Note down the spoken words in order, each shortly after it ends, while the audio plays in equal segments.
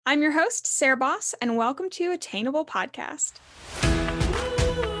I'm your host, Sarah Boss, and welcome to Attainable Podcast.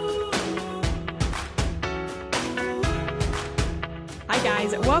 Hi,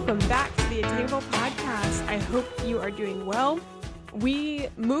 guys. Welcome back to the Attainable Podcast. I hope you are doing well. We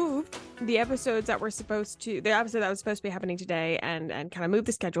moved the episodes that were the episode that was supposed to be happening today and kind of moved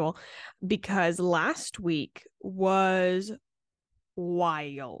the schedule because last week was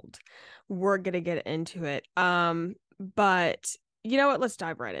wild. We're going to get into it. But you know what? Let's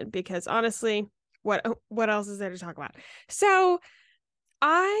dive right in because honestly, what else is there to talk about? So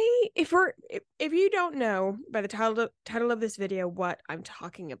if you don't know by the title of this video what I'm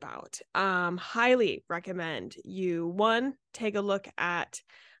talking about, highly recommend you take a look at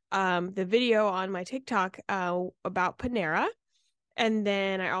the video on my TikTok about Panera, and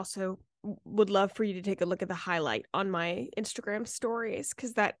then I also would love for you to take a look at the highlight on my Instagram stories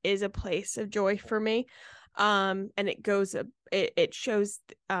because that is a place of joy for me. And it shows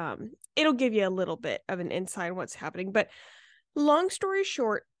it'll give you a little bit of an insight on what's happening, but long story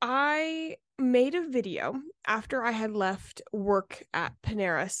short, I made a video after I had left work at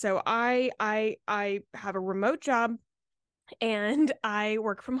Panera. So I have a remote job and I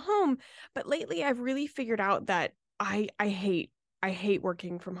work from home, but lately I've really figured out that I hate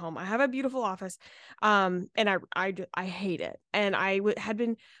working from home. I have a beautiful office, and I hate it. And had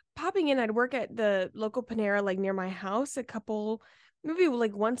been popping in. I'd work at the local Panera like near my house maybe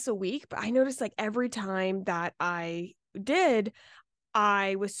like once a week. But I noticed like every time that I did,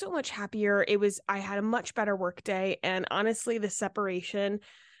 I was so much happier. I had a much better work day, and honestly, the separation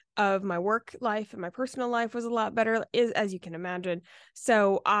of my work life and my personal life was a lot better, as you can imagine.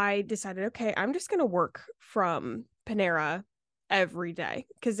 So I decided, okay, I'm just going to work from Panera every day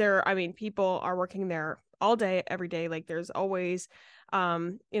because people are working there all day, every day. Like there's always,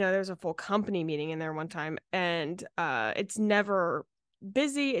 there's a full company meeting in there one time, and it's never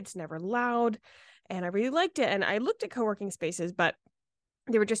busy, it's never loud, and I really liked it. And I looked at co-working spaces, but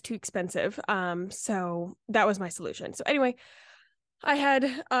they were just too expensive. So that was my solution. So anyway, I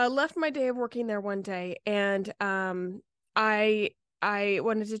had left my day of working there one day, and I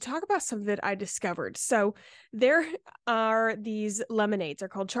wanted to talk about something that I discovered. So there are these lemonades. They're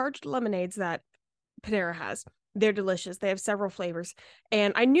called charged lemonades that Panera has. They're delicious. They have several flavors,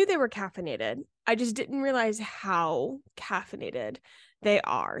 and I knew they were caffeinated. I just didn't realize how caffeinated they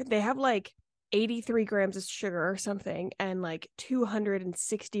are. They have like 83 grams of sugar or something and like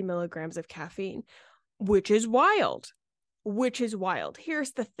 260 milligrams of caffeine, which is wild.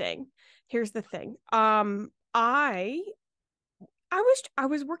 Here's the thing. I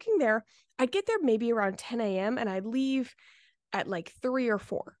was working there. I'd get there maybe around 10 a.m. and I'd leave at like 3 or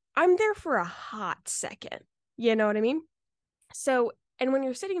 4. I'm there for a hot second. You know what I mean? So, and when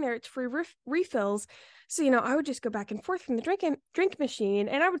you're sitting there, it's free refills. So, I would just go back and forth from the drink machine,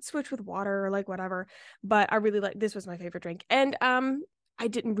 and I would switch with water or like whatever. But I really this was my favorite drink. And I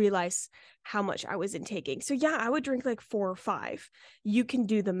didn't realize how much I was intaking. So yeah, I would drink like 4 or 5. You can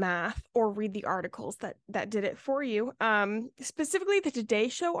do the math or read the articles that did it for you. Specifically, the Today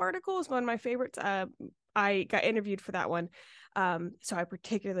Show article is one of my favorites. I got interviewed for that one. So I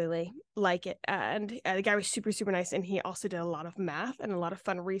particularly like it. And the guy was super, super nice. And he also did a lot of math and a lot of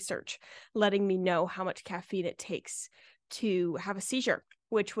fun research, letting me know how much caffeine it takes to have a seizure,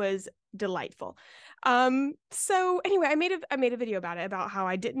 which was delightful. So anyway, I made a video about it, about how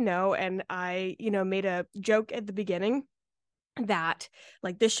I didn't know. And I, made a joke at the beginning that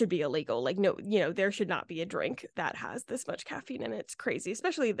like this should be illegal. Like, no, there should not be a drink that has this much caffeine in it. It's crazy,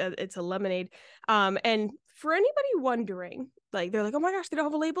 especially that it's a lemonade. And for anybody wondering, like they're like, oh my gosh, they don't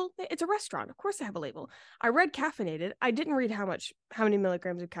have a label. It's a restaurant. Of course they have a label. I read caffeinated. I didn't read how many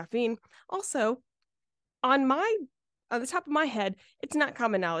milligrams of caffeine. Also, on the top of my head, it's not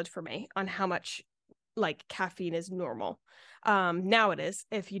common knowledge for me on how much like caffeine is normal. Now it is.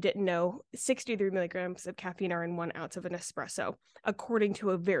 If you didn't know, 63 milligrams of caffeine are in 1 ounce of an espresso, according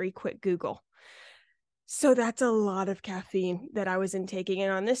to a very quick Google. So that's a lot of caffeine that I was intaking.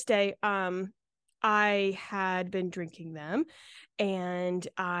 And on this day, I had been drinking them, and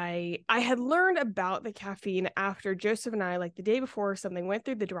I had learned about the caffeine after Joseph and I, like the day before or something, went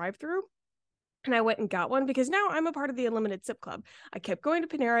through the drive-through. And I went and got one because now I'm a part of the Unlimited Sip Club. I kept going to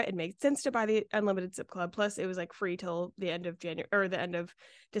Panera. It made sense to buy the Unlimited Sip Club. Plus, it was like free till the end of January or the end of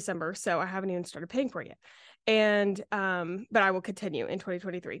December. So I haven't even started paying for it yet. And but I will continue in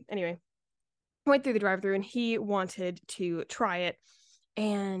 2023. Anyway, went through the drive-through and he wanted to try it.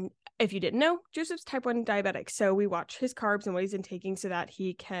 And if you didn't know, Joseph's type 1 diabetic. So we watch his carbs and what he's intaking so that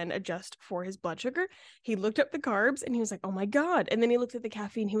he can adjust for his blood sugar. He looked up the carbs and he was like, oh my God. And then he looked at the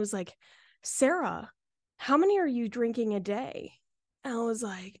caffeine. He was like, Sarah, how many are you drinking a day? And I was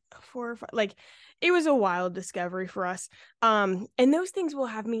like 4 or 5, like it was a wild discovery for us. And those things will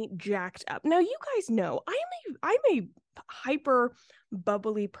have me jacked up. Now, you guys know I'm a hyper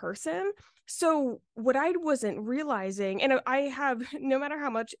bubbly person. So what I wasn't realizing, and I have, no matter how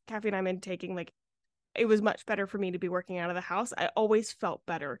much caffeine I'm intaking, like it was much better for me to be working out of the house. I always felt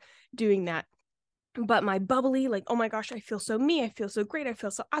better doing that. But my bubbly, like, oh my gosh, I feel so me, I feel so great, I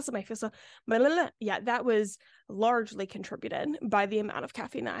feel so awesome, I feel so blah, blah, blah. Yeah, that was largely contributed by the amount of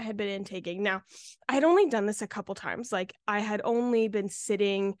caffeine that I had been intaking. Now, I had only done this a couple times. Like, I had only been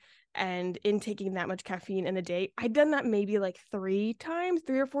sitting and intaking that much caffeine in a day. I'd done that maybe like 3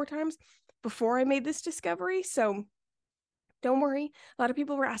 or 4 times before I made this discovery. So don't worry. A lot of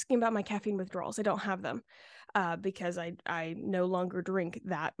people were asking about my caffeine withdrawals. I don't have them because I no longer drink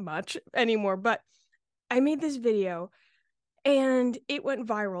that much anymore. But I made this video and it went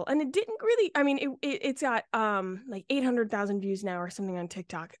viral, and it didn't really, I mean, it's got like 800,000 views now or something on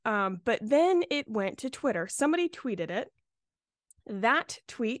TikTok. But then it went to Twitter. Somebody tweeted it. That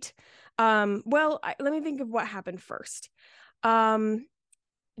tweet, let me think of what happened first.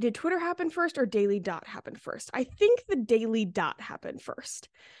 Did Twitter happen first or Daily Dot happen first? I think the Daily Dot happened first.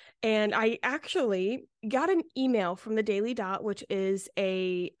 And I actually got an email from the Daily Dot, which is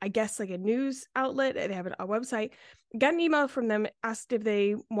I guess like a news outlet. They have a website. Got an email from them, asked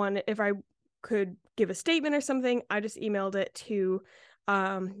if I could give a statement or something. I just emailed it to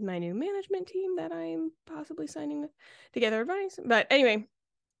my new management team that I'm possibly signing with to get their advice. But anyway,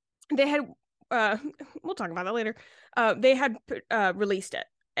 they had we'll talk about that later. They had released it.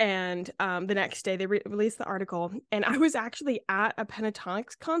 And the next day they released the article, and I was actually at a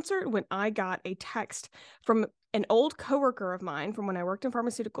Pentatonix concert when I got a text from an old coworker of mine from when I worked in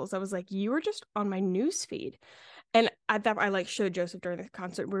pharmaceuticals. I was like, you were just on my news feed. And at that, I like showed Joseph during the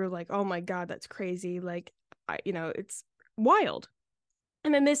concert. We were like, oh my God, that's crazy. Like, it's wild.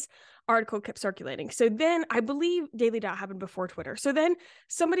 And then this article kept circulating. So then I believe Daily Dot happened before Twitter. So then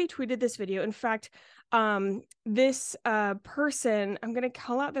somebody tweeted this video. In fact, this person, I'm going to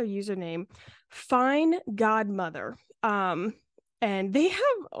call out their username, Fine Godmother. And they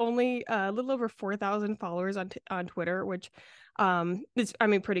have only a little over 4,000 followers on Twitter, which is, I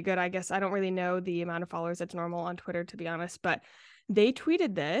mean, pretty good, I guess. I don't really know the amount of followers that's normal on Twitter, to be honest, but they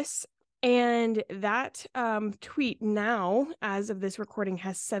tweeted this. And that tweet now, as of this recording,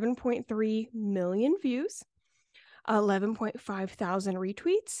 has 7.3 million views, 11.5 thousand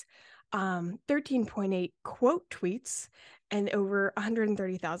retweets, 13.8 quote tweets, and over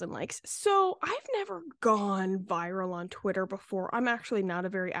 130,000 likes. So I've never gone viral on Twitter before. I'm actually not a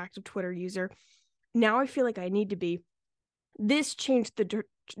very active Twitter user. Now I feel like I need to be. This changed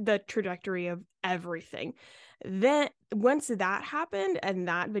the trajectory of everything. Then once that happened and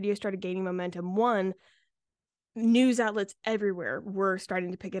that video started gaining momentum, news outlets everywhere were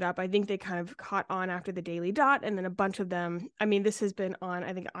starting to pick it up. I think they kind of caught on after the Daily Dot, and then a bunch of them, I mean, this has been on,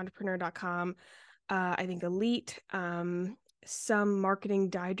 I think, entrepreneur.com, I think Elite, some Marketing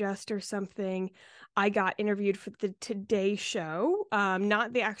Digest or something. I got interviewed for the Today Show,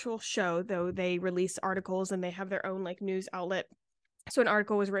 not the actual show, though they release articles and they have their own like news outlet. So an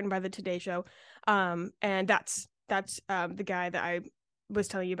article was written by the Today Show, and that's the guy that I was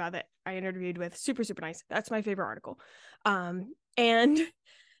telling you about that I interviewed with. Super, super nice. That's my favorite article. And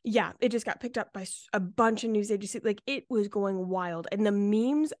yeah, it just got picked up by a bunch of news agencies. Like, it was going wild, and the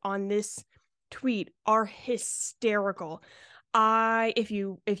memes on this tweet are hysterical. If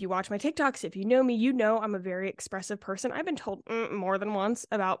you watch my TikToks, if you know me, you know I'm a very expressive person. I've been told more than once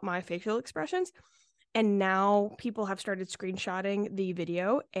about my facial expressions. And now people have started screenshotting the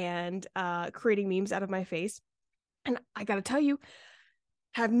video and creating memes out of my face. And I got to tell you,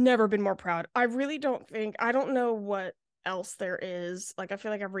 have never been more proud. I really I don't know what else there is. Like, I feel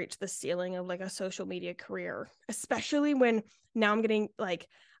like I've reached the ceiling of like a social media career, especially when now I'm getting like,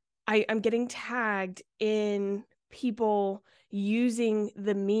 I'm getting tagged in people using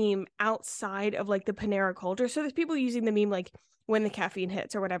the meme outside of like the Panera culture. So there's people using the meme like when the caffeine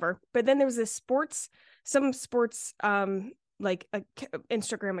hits or whatever. But then there was this some sports like a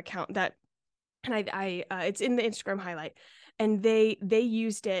Instagram account that, and I it's in the Instagram highlight, and they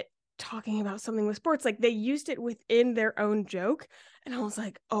used it talking about something with sports. Like, they used it within their own joke, and I was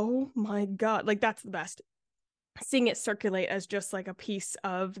like, oh my God, like, that's the best. Seeing it circulate as just like a piece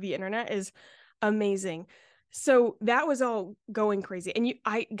of the internet is amazing. So that was all going crazy. And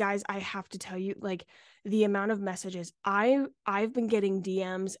guys, I have to tell you, like, the amount of messages I've been getting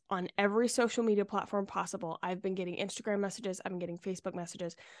DMs on every social media platform possible. I've been getting Instagram messages. I've been getting Facebook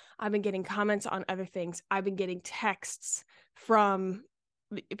messages. I've been getting comments on other things. I've been getting texts from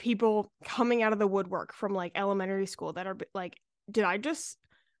people coming out of the woodwork from like elementary school that are like did I just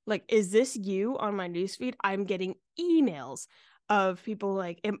like, is this you on my newsfeed? I'm getting emails of people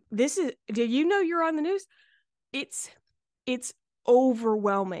like, did you know you're on the news? It's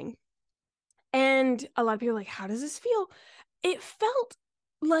overwhelming. And a lot of people are like, how does this feel? It felt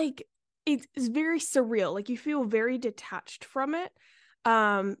like it's very surreal. Like you feel very detached from it.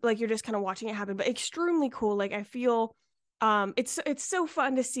 Like you're just kind of watching it happen, but extremely cool. Like I feel it's so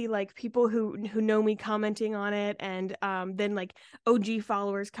fun to see like people who know me commenting on it, and then like OG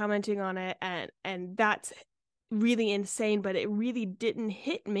followers commenting on it, and that's really insane, but it really didn't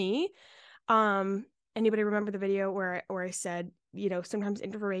hit me. Anybody remember the video where I said, sometimes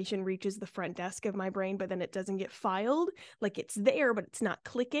information reaches the front desk of my brain, but then it doesn't get filed? Like it's there, but it's not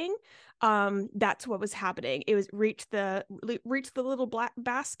clicking. That's what was happening. It was reached the little black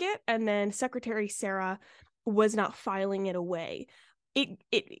basket, and then Secretary Sarah was not filing it away.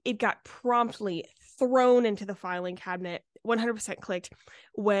 It got promptly thrown into the filing cabinet, 100% clicked,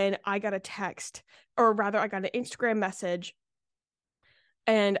 when I got a text, or rather I got an Instagram message.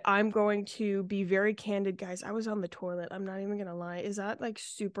 And I'm going to be very candid, guys. I was on the toilet. I'm not even gonna lie. Is that like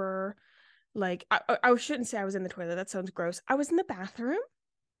super, like, I shouldn't say I was in the toilet. That sounds gross. I was in the bathroom.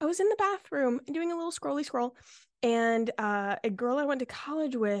 I was in the bathroom doing a little scrolly scroll. And a girl I went to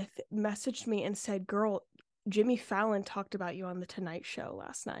college with messaged me and said, girl, Jimmy Fallon talked about you on the Tonight Show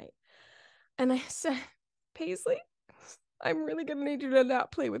last night. And I said, Paisley, I'm really gonna need you to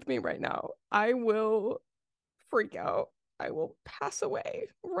not play with me right now. I will freak out. I will pass away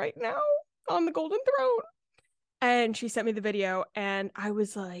right now on the golden throne. And she sent me the video, and I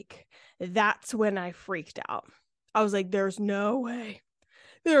was like, that's when I freaked out. I was like, there's no way.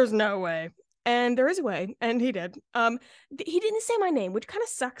 There's no way. And there is a way, and he did. He didn't say my name, which kind of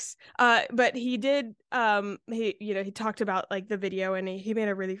sucks. But he did. He talked about like the video, and he made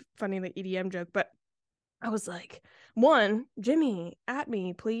a really funny like EDM joke. But I was like, one, Jimmy, at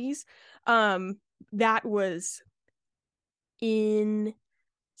me, please. That was insane.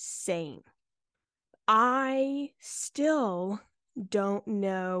 I still don't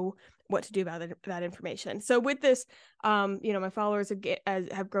know what to do about that information. So with this, my followers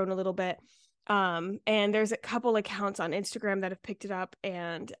have grown a little bit. And there's a couple accounts on Instagram that have picked it up,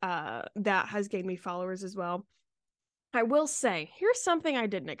 and that has gained me followers as well. I will say, here's something I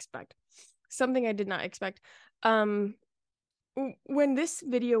didn't expect. Something I did not expect. When this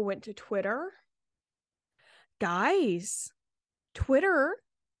video went to Twitter, guys, Twitter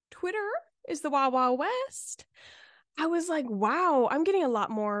is the Wild Wild West. I was like, wow, I'm getting a lot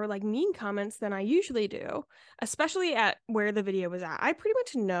more like mean comments than I usually do, especially at where the video was at. I pretty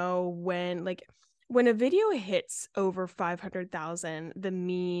much know when a video hits over 500,000, the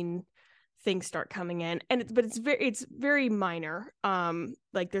mean things start coming in, and it's very minor.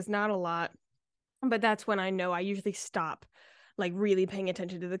 Like there's not a lot, but that's when I know I usually stop like really paying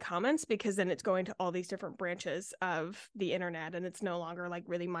attention to the comments, because then it's going to all these different branches of the internet, and it's no longer like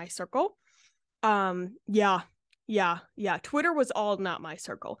really my circle. Yeah. Twitter was all not my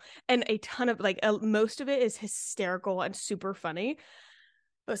circle, and a ton of like most of it is hysterical and super funny,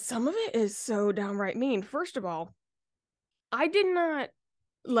 but some of it is so downright mean. First of all, I did not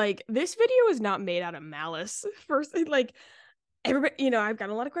like, this video is not made out of malice. First, like, everybody, I've got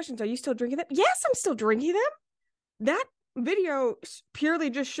a lot of questions. Are you still drinking them? Yes, I'm still drinking them. That video purely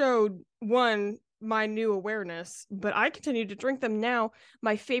just showed, one, my new awareness, but I continue to drink them now.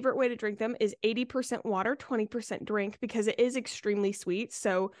 My favorite way to drink them is 80% water, 20% drink, because it is extremely sweet.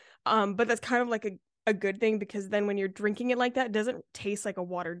 So, but that's kind of like a good thing, because then when you're drinking it like that, it doesn't taste like a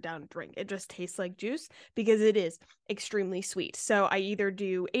watered down drink. It just tastes like juice, because it is extremely sweet. So I either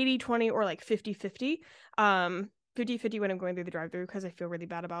do 80-20 or like 50-50. 50-50 when I'm going through the drive-through, because I feel really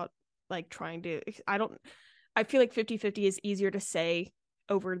bad about like trying to, I feel like 50-50 is easier to say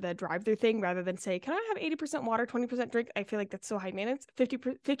over the drive-through thing rather than say, can I have 80% water, 20% drink? I feel like that's so high maintenance.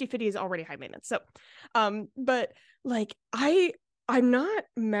 50-50 is already high maintenance. So, but like I'm not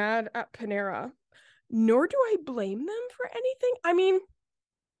mad at Panera, nor do I blame them for anything. I mean,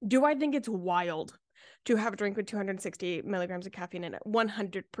 do I think it's wild to have a drink with 260 milligrams of caffeine in it?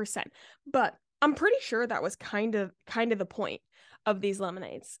 100%. But I'm pretty sure that was kind of the point of these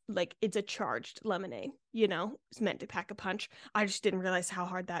lemonades. Like, it's a charged lemonade, it's meant to pack a punch. I just didn't realize how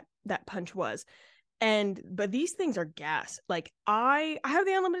hard that punch was. But these things are gas. Like, I have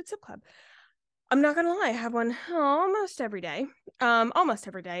the Unlimited Sip Club. I'm not gonna lie, I have one almost every day.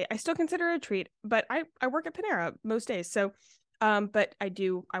 I still consider it a treat, but I work at Panera most days. So, but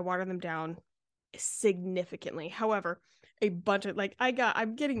I water them down significantly. However, a bunch of like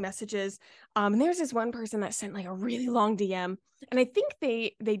I'm getting messages. And there's this one person that sent like a really long DM. And I think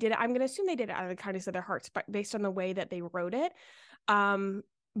they did it. I'm gonna assume they did it out of the kindness of their hearts, but based on the way that they wrote it.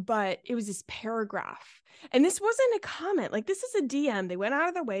 But it was this paragraph. And this wasn't a comment. Like this is a DM. They went out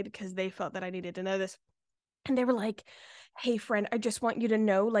of their way because they felt that I needed to know this. And they were like, hey friend, I just want you to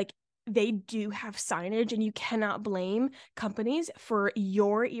know, like, they do have signage and you cannot blame companies for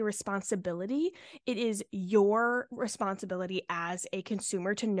your irresponsibility. It is your responsibility as a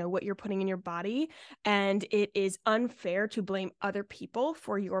consumer to know what you're putting in your body. And it is unfair to blame other people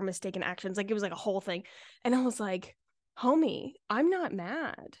for your mistaken actions. Like it was like a whole thing. And I was like, homie, I'm not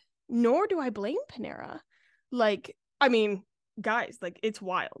mad, nor do I blame Panera. Like, I mean, guys, like it's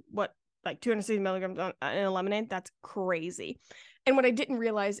wild. What, like 260 milligrams in a lemonade? That's crazy. And what I didn't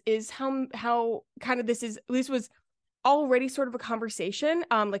realize is how kind of this was already sort of a conversation.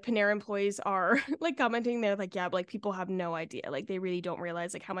 Like Panera employees are like commenting, they're like, yeah, but like people have no idea. Like they really don't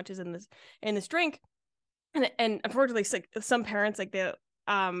realize like how much is in this drink. And unfortunately, like some parents, like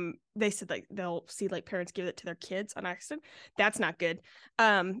they said like they'll see like parents give it to their kids on accident. That's not good.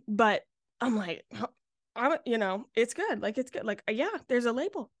 But I'm like, it's good. Like it's good. Like, yeah, there's a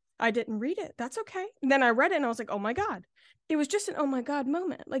label. I didn't read it. That's okay. And then I read it and I was like, oh my God. It was just an oh my God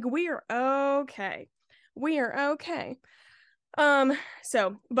moment. Like we are okay. We are okay. But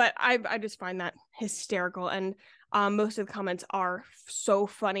I just find that hysterical. And most of the comments are so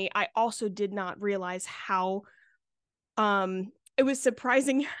funny. I also did not realize how it was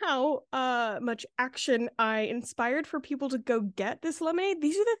surprising how much action I inspired for people to go get this lemonade.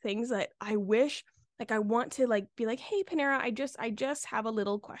 These are the things that I wish, like I want to like be like, hey Panera, I just have a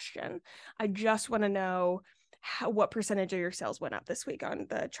little question. I just want to know what percentage of your sales went up this week on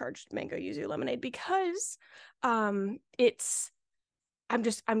the charged mango yuzu lemonade, because it's I'm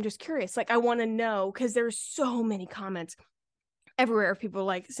just curious. Like I want to know, because there's so many comments everywhere of people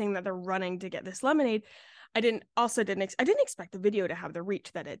like saying that they're running to get this lemonade. I didn't expect the video to have the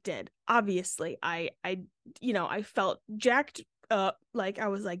reach that it did. Obviously, I felt jacked up. Like I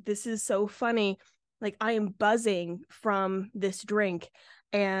was like, this is so funny. Like I am buzzing from this drink,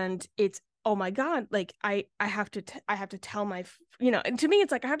 and it's oh my God. Like I have to tell my and to me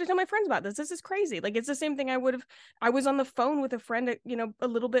it's like I have to tell my friends about this. This is crazy. Like it's the same thing I was on the phone with a friend, a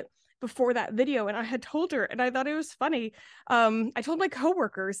little bit before that video, and I had told her, and I thought it was funny. I told my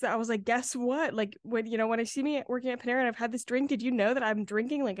coworkers that I was like, guess what? Like when I see me working at Panera and I've had this drink, did you know that I'm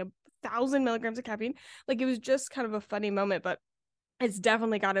drinking like 1,000 milligrams of caffeine? Like it was just kind of a funny moment, but it's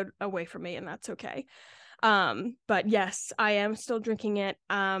definitely got it away from me, and that's okay. But yes, I am still drinking it.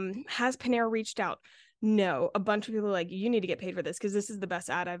 Has Panera reached out? No. A bunch of people are like, you need to get paid for this because this is the best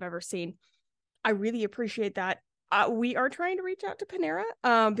ad I've ever seen. I really appreciate that. We are trying to reach out to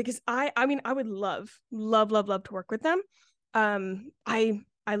Panera because I mean I would love to work with them. I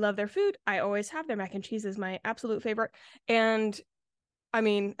love their food. I always have. Their mac and cheese is my absolute favorite. And I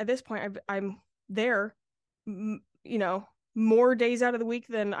mean at this point I'm there more days out of the week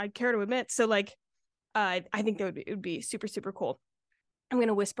than I care to admit. So like I think that it would be super super cool. I'm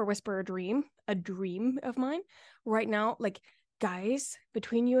gonna whisper a dream of mine right now. Like guys,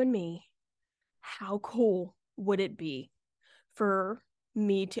 between you and me, how cool would it be for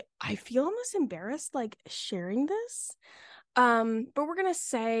me to, I feel almost embarrassed like sharing this, but we're gonna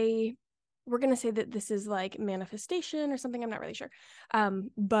say that this is like manifestation or something. I'm not really sure,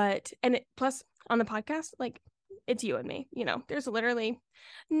 but plus on the podcast, like it's you and me, there's literally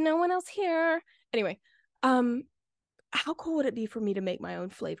no one else here anyway. How cool would it be for me to make my own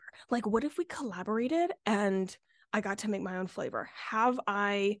flavor? Like what if we collaborated and I got to make my own flavor? Have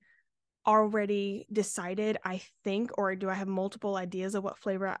I already decided, I think, or do I have multiple ideas of what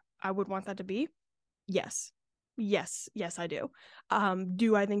flavor I would want that to be? Yes, I do.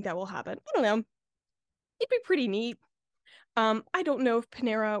 Do I think that will happen? I don't know. It'd be pretty neat. I don't know if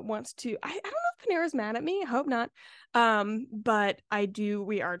Panera wants to. I don't know if Panera's mad at me. I hope not. But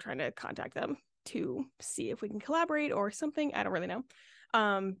we are trying to contact them to see if we can collaborate or something. I don't really know.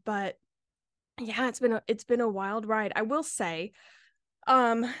 But yeah, it's been a wild ride. I will say,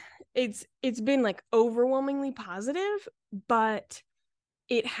 it's been like overwhelmingly positive, but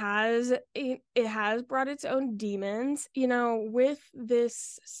it has brought its own demons, with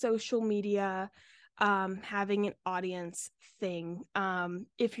this social media having an audience thing.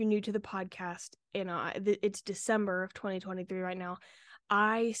 If you're new to the podcast, it's December of 2023 right now.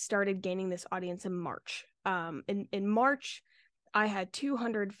 I started gaining this audience in March. In March I had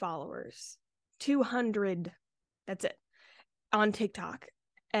 200 followers. 200, that's it, on TikTok,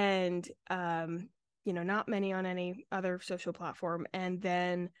 and not many on any other social platform. And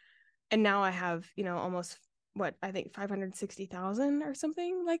now I have almost what I think 560,000 or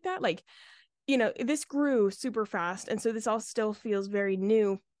something like that. Like, this grew super fast, and so this all still feels very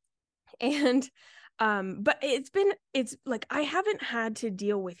new. And but it's like I haven't had to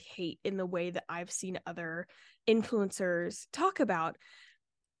deal with hate in the way that I've seen other influencers talk about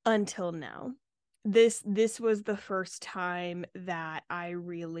until now. This was the first time that I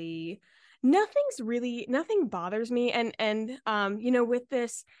really, nothing bothers me. And with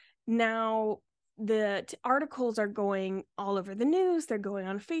this now, the articles are going all over the news, they're going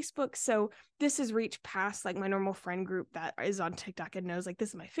on Facebook, so this has reached past like my normal friend group that is on TikTok and knows like this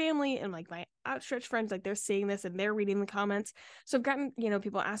is my family and like my outstretched friends, like they're seeing this and they're reading the comments. So I've gotten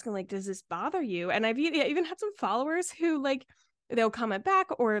people asking like, does this bother you? And I've even had some followers who like, they'll comment back,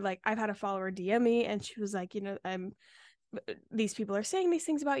 or like I've had a follower DM me and she was like, these people are saying these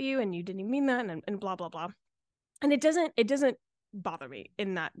things about you and you didn't even mean that, and blah blah blah. And it doesn't bother me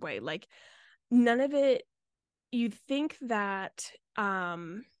in that way. Like, none of it. You'd think that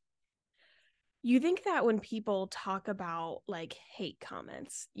when people talk about like hate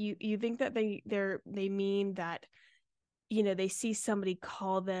comments, you think that they mean that they see somebody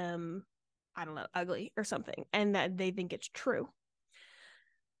call them, I don't know, ugly or something, and that they think it's true.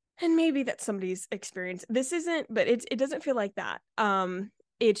 And maybe that's somebody's experience. This isn't, but it doesn't feel like that.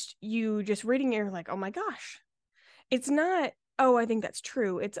 It's you just reading it, you're like, oh my gosh. It's not, oh, I think that's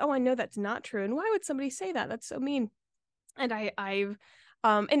true. It's, oh, I know that's not true. And why would somebody say that? That's so mean. And I've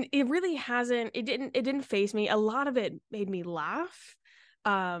and it really hasn't, it didn't faze me. A lot of it made me laugh.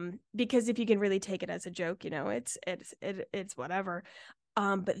 Because if you can really take it as a joke, it's whatever.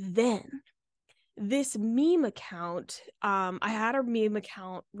 But then this meme account, I had a meme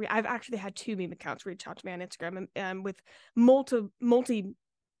account. I've actually had two meme accounts reach out to me on Instagram, and with multi-million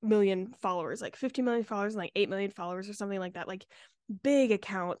followers, like 50 million followers and like 8 million followers or something like that, like big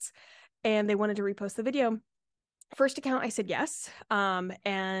accounts. And they wanted to repost the video. First account, I said yes.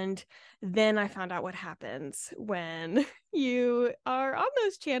 And then I found out what happens when you are on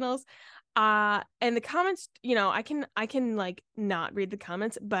those channels. And the comments, I can like not read the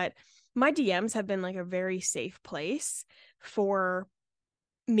comments, but my DMs have been like a very safe place for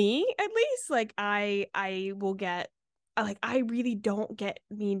me, at least. Like I will get, like, I really don't get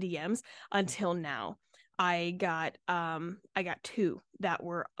mean DMs until now. I got two that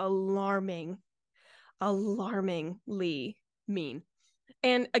were alarmingly mean.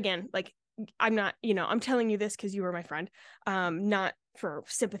 And again, like, I'm not, I'm telling you this because you were my friend, not for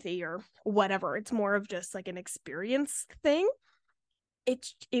sympathy or whatever. It's more of just like an experience thing.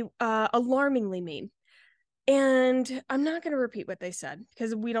 It's alarmingly mean. And I'm not going to repeat what they said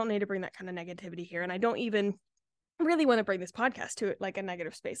because we don't need to bring that kind of negativity here. And I don't even really want to bring this podcast to like a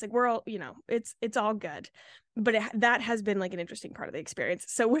negative space. Like, we're all, it's all good. But that has been like an interesting part of the experience.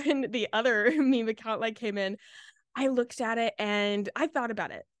 So when the other meme account like came in, I looked at it and I thought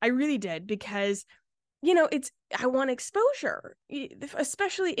about it. I really did, because I want exposure.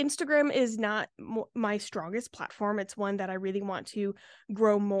 Especially Instagram is not my strongest platform. It's one that I really want to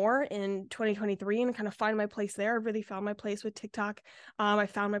grow more in 2023 and kind of find my place there. I've really found my place with TikTok. I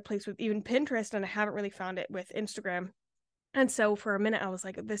found my place with even Pinterest, and I haven't really found it with Instagram. And so for a minute I was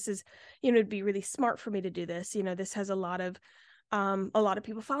like, this is, it'd be really smart for me to do this. This has a lot of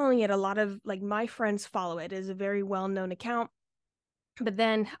people following it. A lot of like my friends follow it. It is a very well-known account. But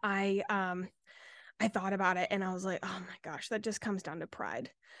then I thought about it and I was like, oh my gosh, that just comes down to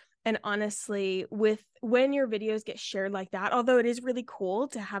pride. And honestly, when your videos get shared like that, although it is really cool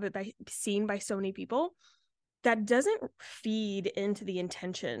to have it seen by so many people, that doesn't feed into the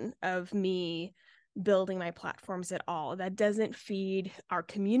intention of me building my platforms at all. That doesn't feed our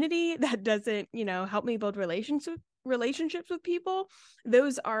community. That doesn't, help me build relationships with people.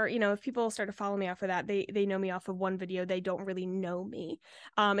 Those are, if people start to follow me off of that, they know me off of one video, they don't really know me.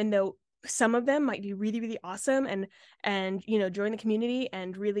 And though some of them might be really, really awesome and join the community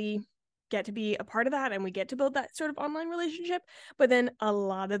and really get to be a part of that, and we get to build that sort of online relationship, but then a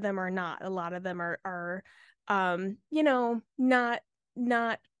lot of them are not. A lot of them are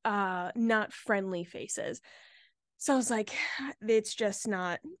not friendly faces. So I was like, it's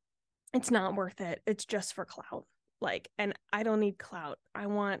not worth it. It's just for clout. Like, and I don't need clout. I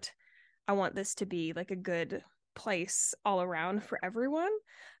want this to be like a good place all around for everyone,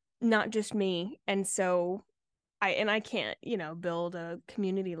 not just me. And so I can't, build a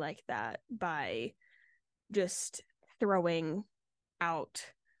community like that by just throwing out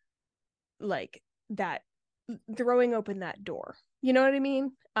like that, throwing open that door. You know what I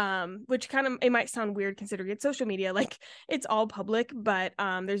mean? Which kind of, it might sound weird considering it's social media, like it's all public, but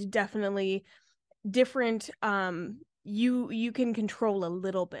there's definitely different, you can control a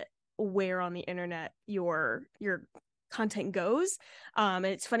little bit where on the internet your content goes. And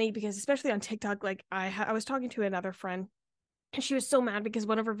it's funny because especially on TikTok, like I was talking to another friend and she was so mad because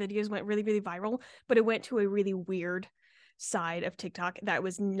one of her videos went really, really viral, but it went to a really weird side of TikTok that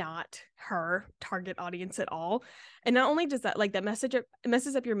was not her target audience at all. And not only does that like that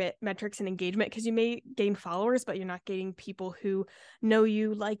messes up your metrics and engagement, because you may gain followers, but you're not getting people who know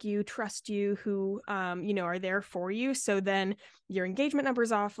you, like you, trust you, who are there for you. So then your engagement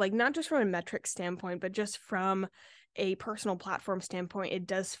numbers off, like not just from a metric standpoint, but just from a personal platform standpoint. It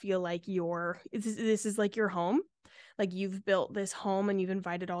does feel like this is like your home. Like you've built this home and you've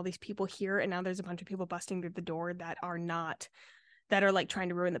invited all these people here, and now there's a bunch of people busting through the door that are like trying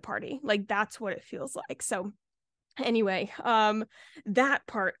to ruin the party. Like that's what it feels like. So anyway, that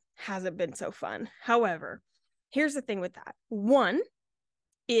part hasn't been so fun. However, here's the thing with that. One,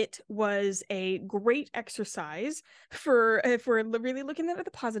 it was a great exercise for, if we're really looking at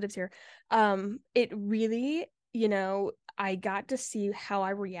the positives here. It really, I got to see how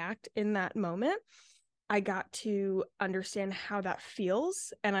I react in that moment. I got to understand how that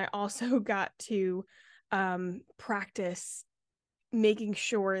feels. And I also got to practice making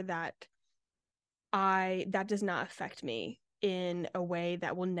sure that that does not affect me in a way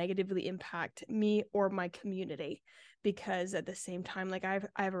that will negatively impact me or my community. Because at the same time, like I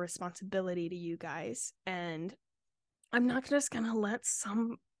have a responsibility to you guys, and I'm not just gonna let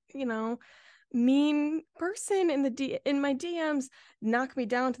some, mean person in my DMs knock me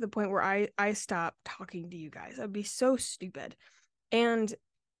down to the point where I stop talking to you guys. That'd be so stupid. And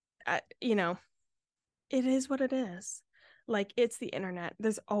it is what it is. Like, it's the internet.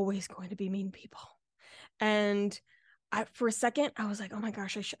 There's always going to be mean people. And for a second, I was like, oh my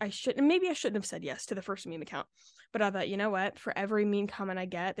gosh, I shouldn't. Maybe I shouldn't have said yes to the first meme account. But I thought, you know what? For every mean comment I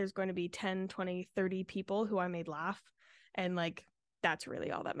get, there's going to be 10, 20, 30 people who I made laugh. And like, that's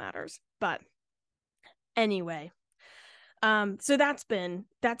really all that matters. But anyway, so that's been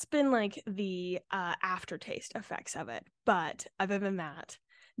like the aftertaste effects of it. But other than that,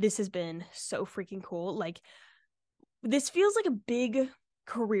 this has been so freaking cool. Like, this feels like a big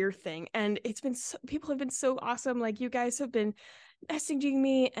career thing, and people have been so awesome. Like, you guys have been messaging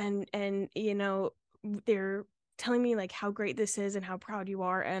me and they're telling me like how great this is and how proud you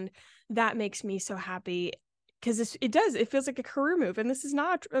are, and that makes me so happy, because it feels like a career move, and this is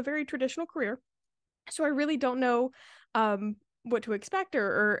not a very traditional career. So I really don't know what to expect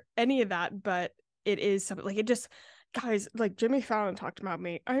or any of that, but it is something like, it just, guys, like Jimmy Fallon talked about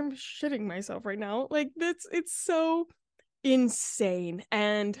me. I'm shitting myself right now. Like, it's so insane.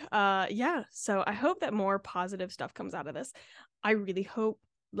 And yeah, so I hope that more positive stuff comes out of this. I really hope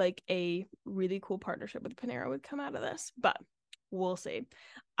like a really cool partnership with Panera would come out of this, but we'll see.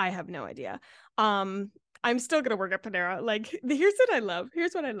 I have no idea. I'm still gonna work at Panera. Like, here's what I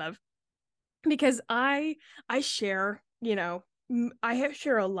love, because I share,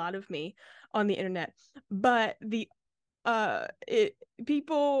 share a lot of me on the internet, but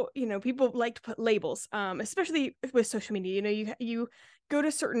people like to put labels, especially with social media. You go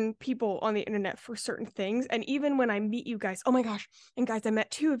to certain people on the internet for certain things, and even when I meet you guys, oh my gosh, and guys, I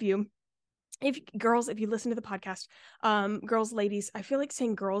met two of you. If you listen to the podcast, girls, ladies, I feel like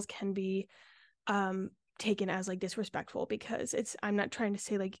saying girls can be taken as like disrespectful, because I'm not trying to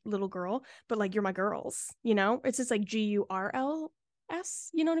say like little girl, but like, you're my girls, it's just like GURLS,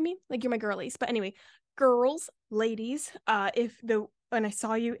 you know what I mean? Like, you're my girlies. But anyway, girls, ladies, when I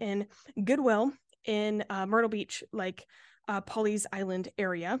saw you in Goodwill in Myrtle Beach, like Pawleys Island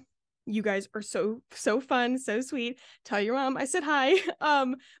area, you guys are so fun, so sweet. Tell your mom I said hi.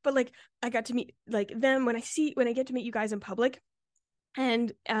 But like, I got to meet like them when I get to meet you guys in public.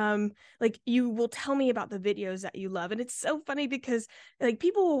 And like, you will tell me about the videos that you love, and it's so funny because like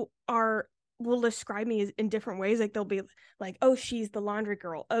people will describe me in different ways. Like, they'll be like, oh, she's the laundry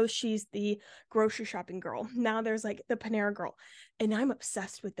girl, oh, she's the grocery shopping girl, now there's like the Panera girl. And I'm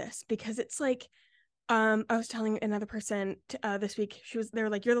obsessed with this, because it's like, I was telling another person this week, they're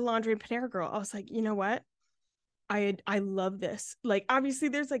like, you're the laundry and Panera girl. I was like, you know what, I love this. Like, obviously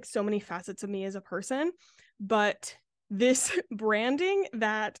there's like so many facets of me as a person, but this branding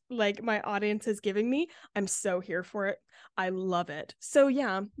that like my audience is giving me, I'm so here for it. I love it. So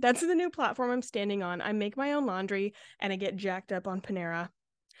yeah, that's the new platform I'm standing on. I make my own laundry and I get jacked up on Panera,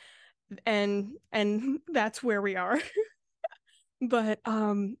 and that's where we are. But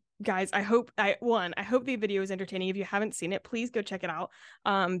guys, I hope the video is entertaining. If you haven't seen it, please go check it out,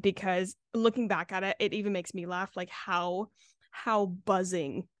 because looking back at it, it even makes me laugh, like how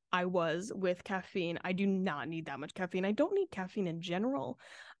buzzing I was with caffeine. I do not need that much caffeine. I don't need caffeine in general.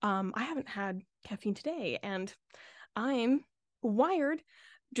 I haven't had caffeine today, and I'm wired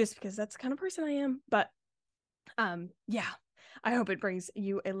just because that's the kind of person I am. But yeah, I hope it brings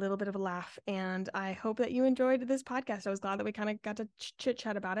you a little bit of a laugh, and I hope that you enjoyed this podcast. I was glad that we kind of got to chit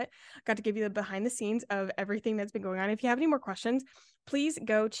chat about it, got to give you the behind the scenes of everything that's been going on. If you have any more questions, please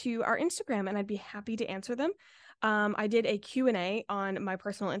go to our Instagram and I'd be happy to answer them. I did a Q&A on my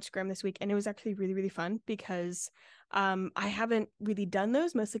personal Instagram this week, and it was actually really, really fun because I haven't really done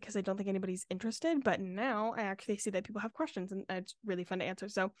those, mostly because I don't think anybody's interested, but now I actually see that people have questions, and it's really fun to answer.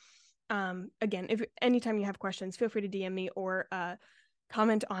 So again, if anytime you have questions, feel free to DM me or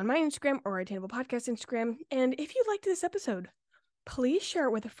comment on my Instagram or Attainable Podcast Instagram. And if you liked this episode, please share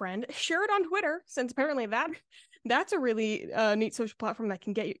it with a friend. Share it on Twitter, since apparently that's a really neat social platform that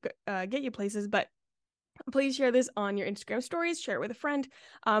can get you places. But please share this on your Instagram stories. Share it with a friend.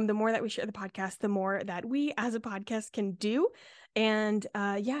 The more that we share the podcast, the more that we as a podcast can do. And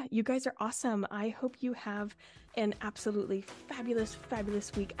yeah, you guys are awesome. I hope you have an absolutely fabulous,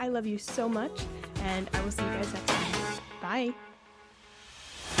 fabulous week. I love you so much, and I will see you guys next time. Bye.